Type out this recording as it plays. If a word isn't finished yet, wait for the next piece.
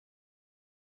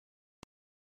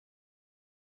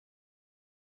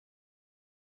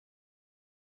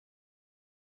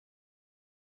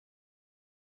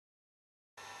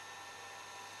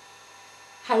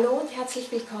Hallo und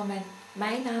herzlich willkommen.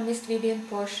 Mein Name ist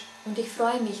wmv und ich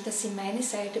freue mich, dass Sie meine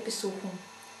Seite besuchen.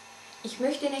 Ich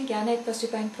möchte Ihnen gerne etwas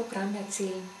über ein Programm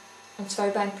erzählen. Und zwar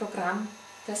über ein Programm,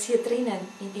 das hier drinnen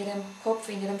in Ihrem Kopf,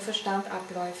 in Ihrem Verstand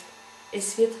abläuft.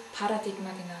 Es wird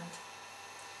Paradigma genannt.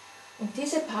 Und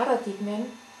diese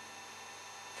Paradigmen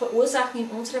verursachen in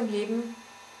unserem Leben,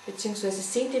 bzw.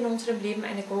 sind in unserem Leben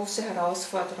eine große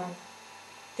Herausforderung.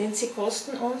 Denn sie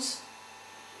kosten uns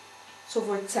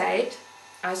sowohl Zeit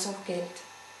als auch Geld.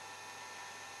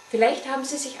 Vielleicht haben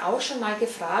Sie sich auch schon mal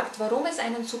gefragt, warum es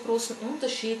einen so großen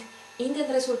Unterschied in den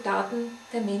Resultaten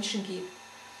der Menschen gibt.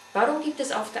 Warum gibt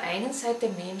es auf der einen Seite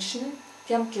Menschen,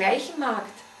 die am gleichen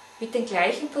Markt mit den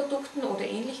gleichen Produkten oder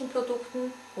ähnlichen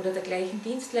Produkten oder der gleichen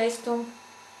Dienstleistung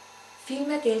viel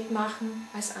mehr Geld machen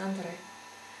als andere?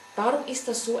 Warum ist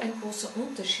da so ein großer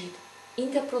Unterschied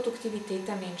in der Produktivität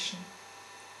der Menschen?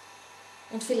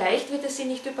 Und vielleicht wird es Sie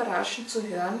nicht überraschen zu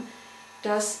hören,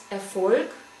 dass Erfolg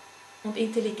und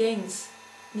Intelligenz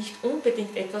nicht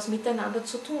unbedingt etwas miteinander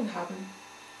zu tun haben.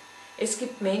 Es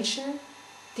gibt Menschen,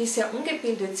 die sehr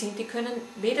ungebildet sind, die können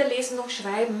weder lesen noch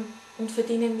schreiben und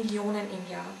verdienen Millionen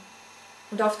im Jahr.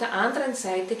 Und auf der anderen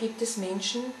Seite gibt es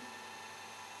Menschen,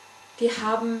 die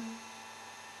haben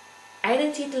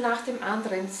einen Titel nach dem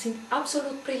anderen, sind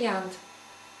absolut brillant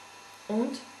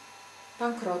und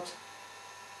bankrott.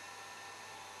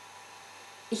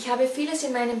 Ich habe vieles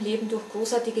in meinem Leben durch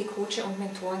großartige Coaches und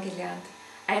Mentoren gelernt.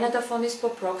 Einer davon ist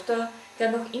Bob Proctor,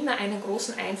 der noch immer einen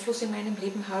großen Einfluss in meinem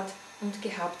Leben hat und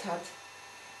gehabt hat.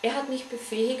 Er hat mich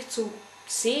befähigt zu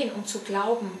sehen und zu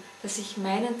glauben, dass ich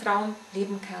meinen Traum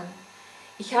leben kann.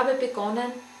 Ich habe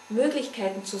begonnen,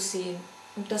 Möglichkeiten zu sehen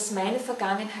und dass meine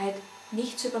Vergangenheit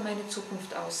nichts über meine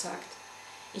Zukunft aussagt.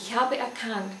 Ich habe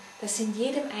erkannt, dass in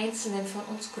jedem Einzelnen von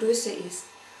uns Größe ist.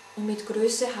 Und mit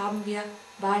Größe haben wir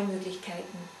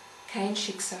Wahlmöglichkeiten, kein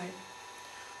Schicksal.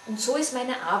 Und so ist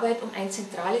meine Arbeit um ein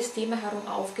zentrales Thema herum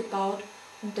aufgebaut,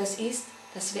 und das ist,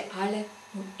 dass wir alle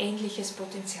unendliches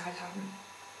Potenzial haben.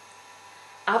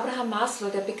 Abraham Maslow,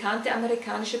 der bekannte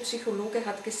amerikanische Psychologe,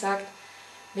 hat gesagt,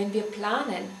 wenn wir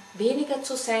planen, weniger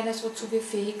zu sein, als wozu wir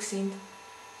fähig sind,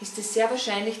 ist es sehr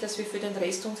wahrscheinlich, dass wir für den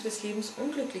Rest unseres Lebens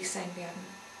unglücklich sein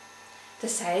werden.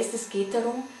 Das heißt, es geht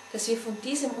darum, dass wir von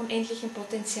diesem unendlichen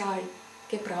Potenzial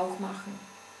Gebrauch machen.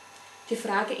 Die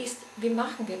Frage ist, wie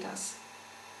machen wir das?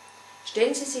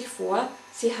 Stellen Sie sich vor,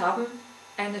 Sie haben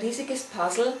ein riesiges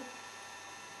Puzzle.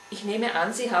 Ich nehme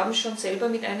an, Sie haben schon selber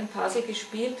mit einem Puzzle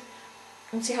gespielt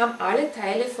und Sie haben alle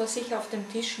Teile vor sich auf dem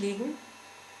Tisch liegen,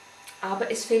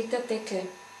 aber es fehlt der Deckel.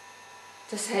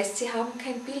 Das heißt, Sie haben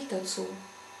kein Bild dazu.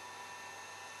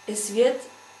 Es wird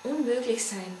unmöglich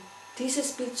sein,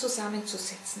 dieses Bild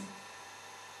zusammenzusetzen.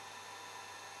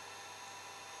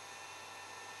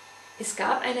 Es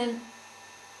gab einen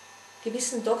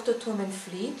gewissen Dr. Truman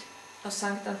Fleet aus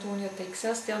St. Antonio,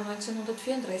 Texas, der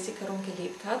 1934 herum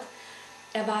gelebt hat.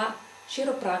 Er war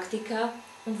Chiropraktiker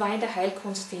und war in der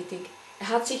Heilkunst tätig. Er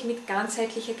hat sich mit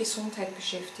ganzheitlicher Gesundheit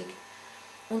beschäftigt.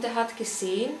 Und er hat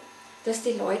gesehen, dass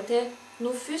die Leute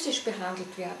nur physisch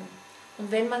behandelt werden.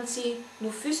 Und wenn man sie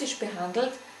nur physisch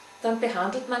behandelt, dann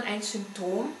behandelt man ein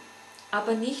Symptom,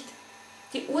 aber nicht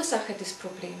die Ursache des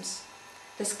Problems.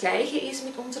 Das Gleiche ist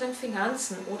mit unseren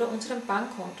Finanzen oder unserem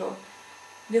Bankkonto.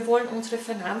 Wir wollen unsere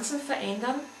Finanzen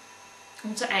verändern,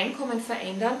 unser Einkommen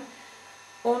verändern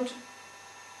und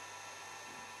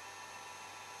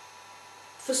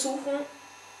versuchen,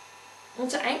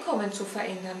 unser Einkommen zu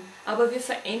verändern. Aber wir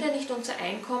verändern nicht unser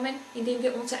Einkommen, indem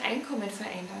wir unser Einkommen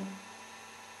verändern.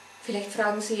 Vielleicht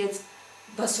fragen Sie jetzt,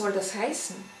 was soll das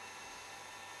heißen?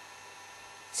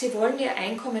 Sie wollen Ihr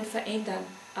Einkommen verändern,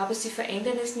 aber Sie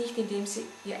verändern es nicht, indem Sie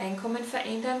Ihr Einkommen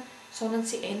verändern, sondern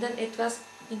Sie ändern etwas,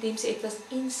 indem Sie etwas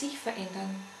in sich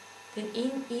verändern. Denn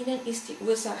in Ihnen ist die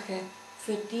Ursache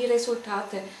für die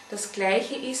Resultate. Das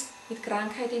Gleiche ist mit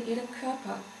Krankheit in Ihrem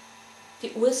Körper.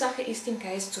 Die Ursache ist im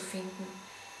Geist zu finden.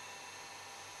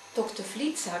 Dr.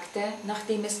 Fleet sagte,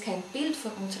 nachdem es kein Bild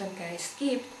von unserem Geist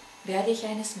gibt, werde ich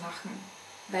eines machen,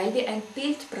 weil wir ein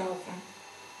Bild brauchen,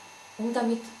 um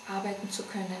damit arbeiten zu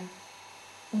können.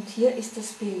 Und hier ist das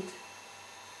Bild.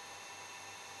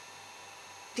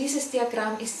 Dieses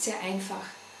Diagramm ist sehr einfach,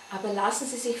 aber lassen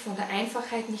Sie sich von der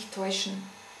Einfachheit nicht täuschen.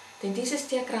 Denn dieses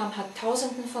Diagramm hat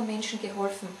Tausenden von Menschen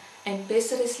geholfen, ein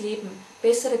besseres Leben,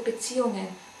 bessere Beziehungen,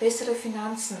 bessere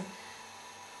Finanzen,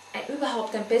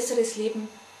 überhaupt ein besseres Leben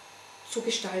zu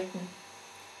gestalten.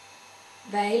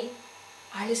 Weil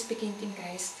alles beginnt im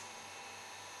Geist.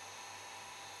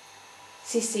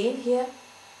 Sie sehen hier,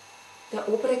 der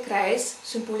obere Kreis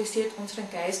symbolisiert unseren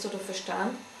Geist oder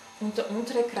Verstand und der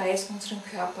untere Kreis unseren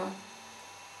Körper.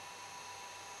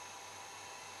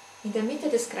 In der Mitte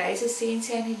des Kreises sehen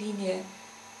Sie eine Linie.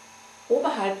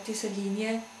 Oberhalb dieser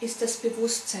Linie ist das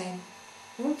Bewusstsein,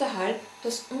 unterhalb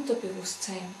das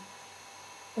Unterbewusstsein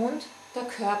und der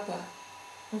Körper.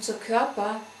 Unser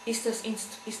Körper ist das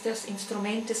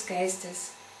Instrument des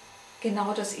Geistes.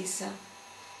 Genau das ist er.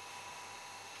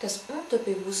 Das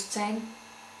Unterbewusstsein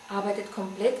arbeitet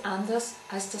komplett anders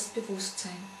als das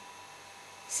Bewusstsein.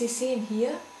 Sie sehen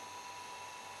hier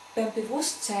beim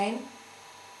Bewusstsein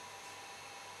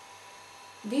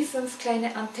wie 5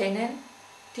 kleine Antennen,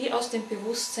 die aus dem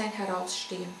Bewusstsein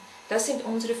herausstehen. Das sind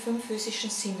unsere 5 physischen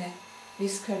Sinne. Wir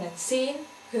können sehen,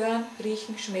 hören,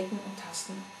 riechen, schmecken und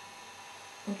tasten.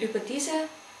 Und über diese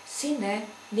Sinne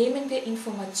nehmen wir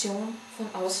Information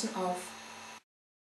von außen auf.